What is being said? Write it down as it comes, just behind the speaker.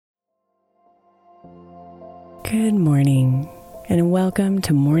Good morning, and welcome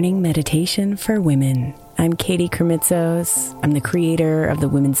to Morning Meditation for Women. I'm Katie Kremitzos. I'm the creator of the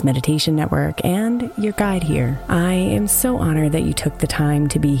Women's Meditation Network and your guide here. I am so honored that you took the time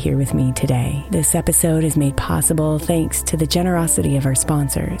to be here with me today. This episode is made possible thanks to the generosity of our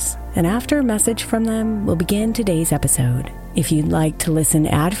sponsors. And after a message from them, we'll begin today's episode. If you'd like to listen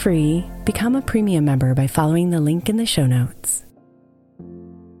ad-free, become a premium member by following the link in the show notes.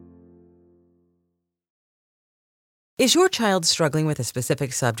 Is your child struggling with a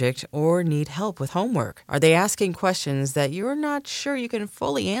specific subject or need help with homework? Are they asking questions that you're not sure you can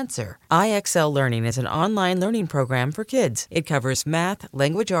fully answer? IXL Learning is an online learning program for kids. It covers math,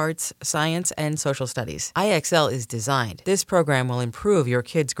 language arts, science, and social studies. IXL is designed. This program will improve your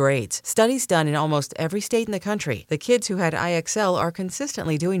kids' grades. Studies done in almost every state in the country. The kids who had IXL are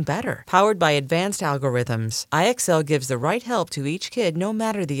consistently doing better. Powered by advanced algorithms, IXL gives the right help to each kid no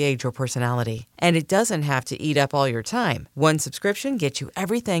matter the age or personality. And it doesn't have to eat up all your time. One subscription gets you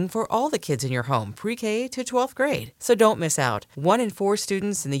everything for all the kids in your home, pre-K to 12th grade. So don't miss out. 1 in 4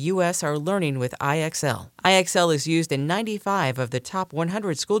 students in the U.S. are learning with IXL. IXL is used in 95 of the top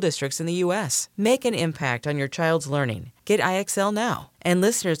 100 school districts in the U.S. Make an impact on your child's learning. Get IXL now. And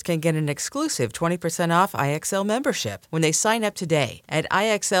listeners can get an exclusive 20% off IXL membership when they sign up today at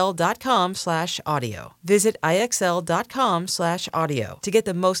IXL.com/audio. Visit IXL.com/audio to get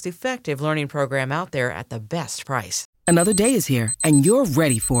the most effective learning program out there at the best price. Another day is here, and you're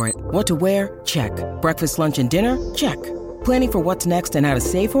ready for it. What to wear? Check. Breakfast, lunch, and dinner? Check. Planning for what's next and how to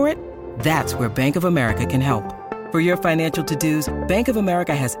save for it? That's where Bank of America can help. For your financial to-dos, Bank of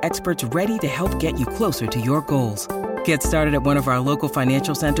America has experts ready to help get you closer to your goals. Get started at one of our local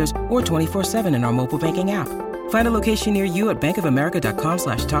financial centers or 24/7 in our mobile banking app. Find a location near you at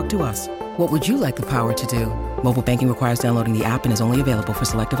bankofamerica.com/talktous. What would you like the power to do? Mobile banking requires downloading the app and is only available for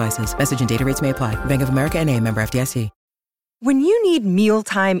select devices. Message and data rates may apply. Bank of America N.A., member FDIC. When you need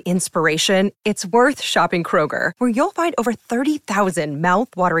mealtime inspiration, it's worth shopping Kroger, where you'll find over 30,000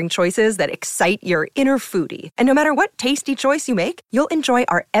 mouth-watering choices that excite your inner foodie. And no matter what tasty choice you make, you'll enjoy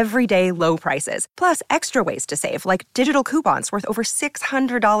our everyday low prices, plus extra ways to save, like digital coupons worth over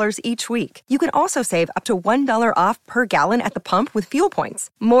 $600 each week. You can also save up to $1 off per gallon at the pump with fuel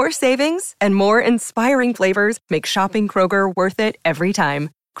points. More savings and more inspiring flavors make shopping Kroger worth it every time.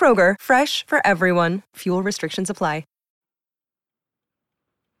 Kroger, fresh for everyone. Fuel restrictions apply.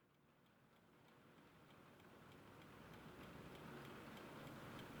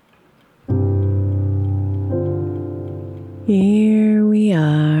 Here we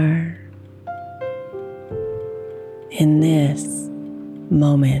are in this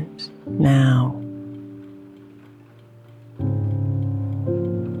moment now.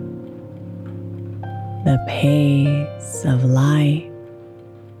 The pace of life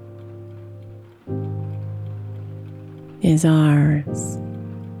is ours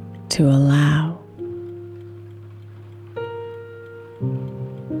to allow.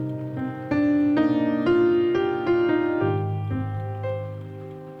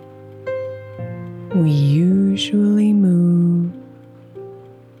 We usually move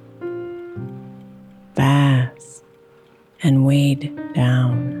fast and weighed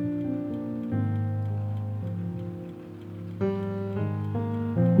down.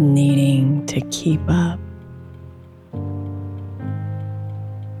 Needing to keep up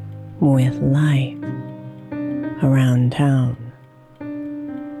with life around town.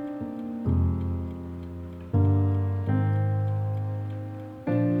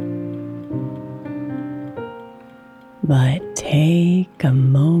 But take a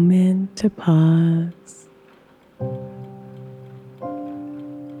moment to pause,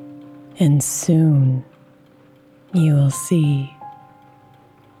 and soon you will see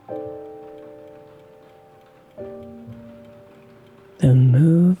the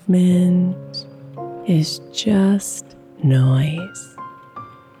movement is just noise.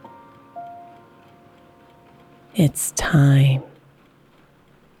 It's time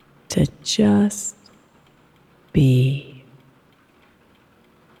to just be.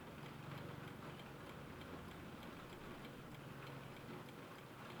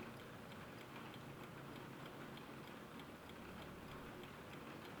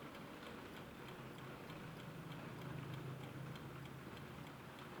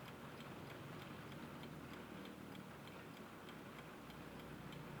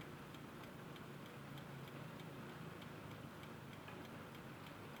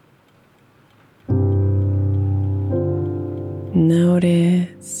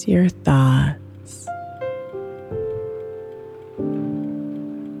 Notice your thoughts,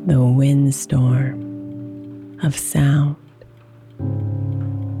 the windstorm of sound.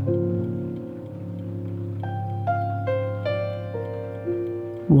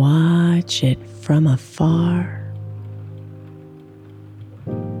 Watch it from afar.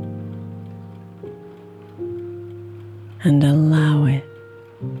 And allow it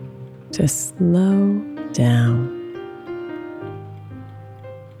to slow down.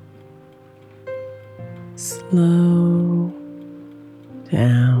 Slow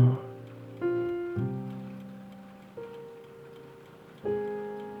down.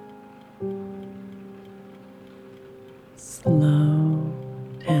 Slow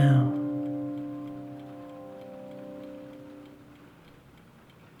down.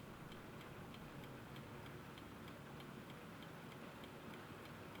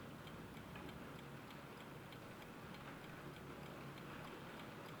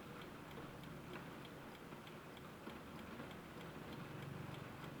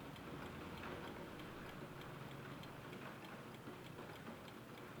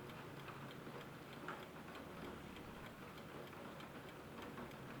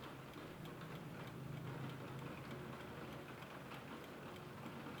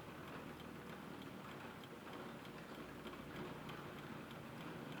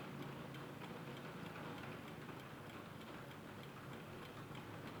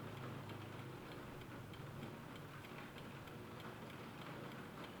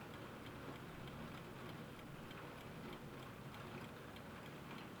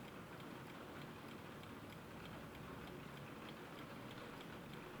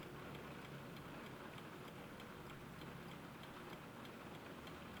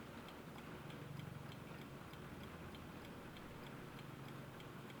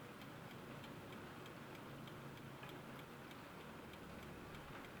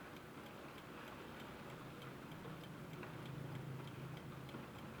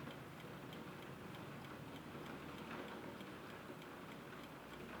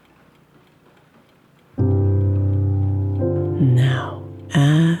 Now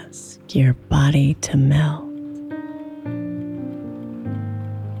ask your body to melt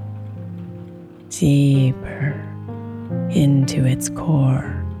deeper into its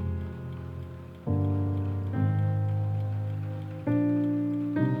core.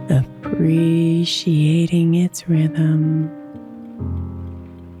 Appreciating its rhythm.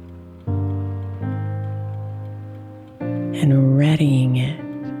 And readying it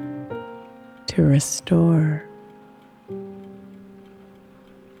to restore.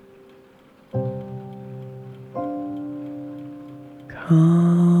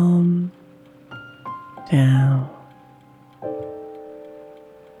 Calm down.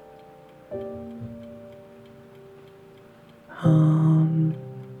 Calm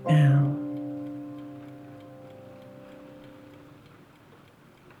down.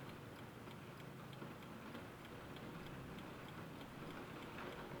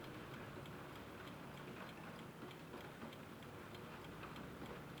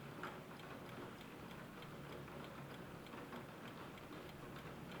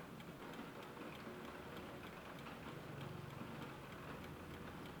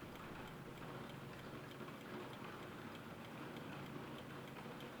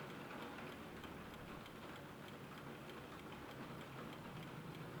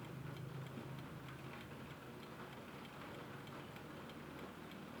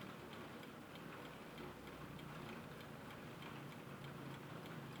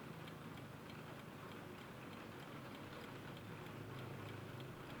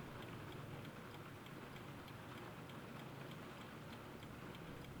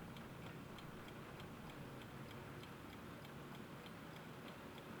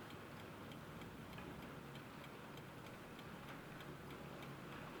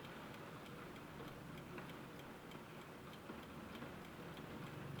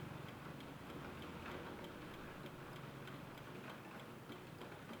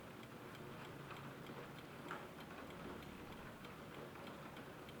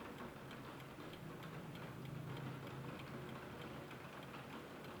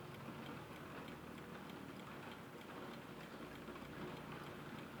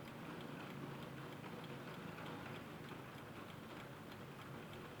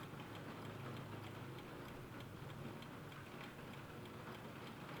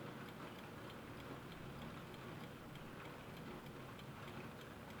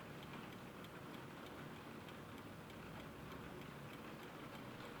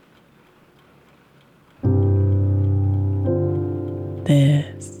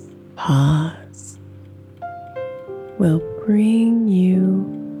 This pause will bring you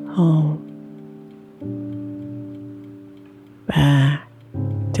home, back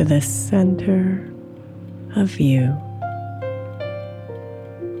to the center of you.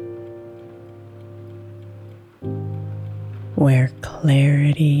 where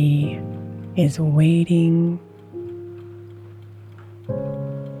clarity is waiting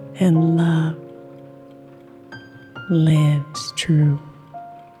and love lives true.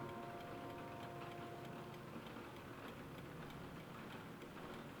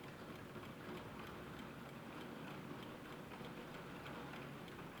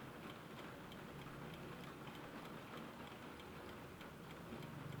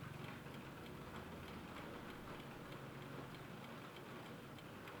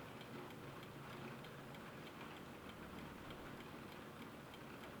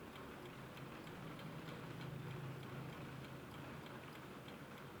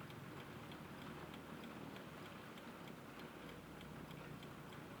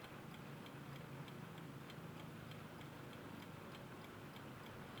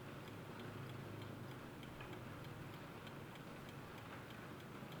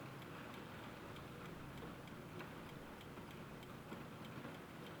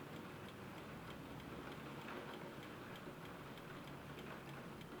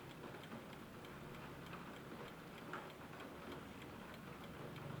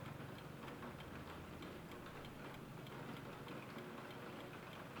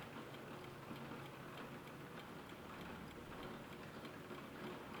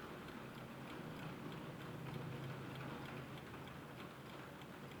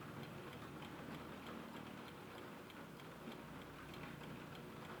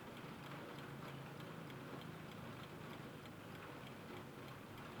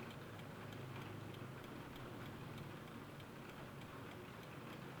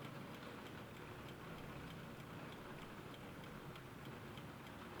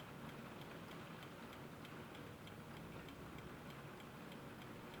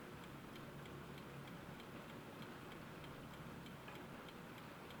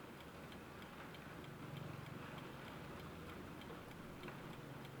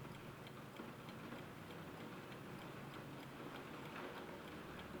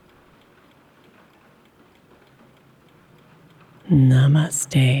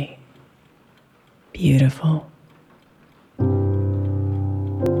 Namaste, beautiful.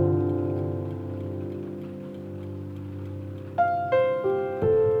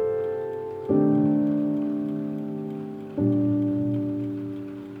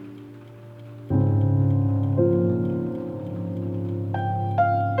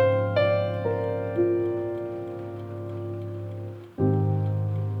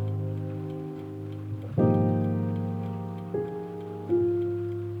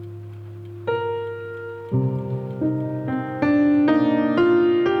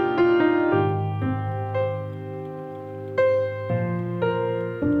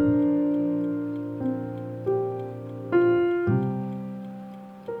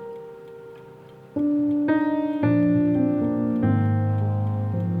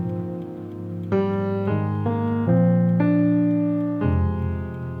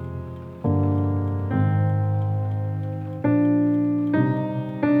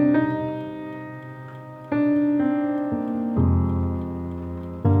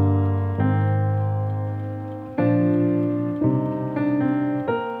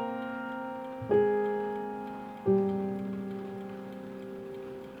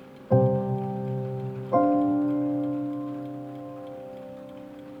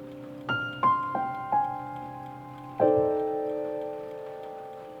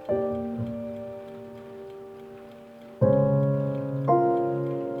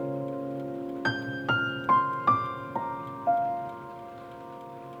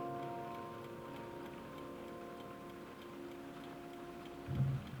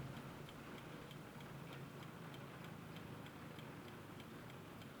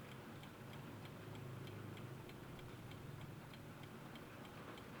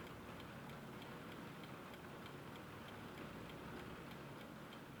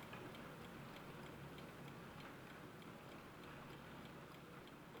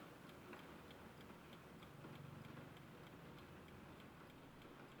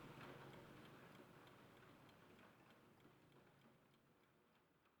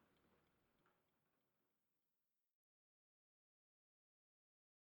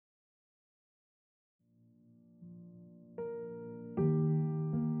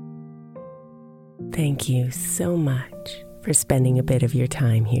 Thank you so much for spending a bit of your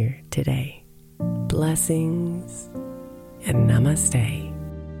time here today. Blessings and namaste.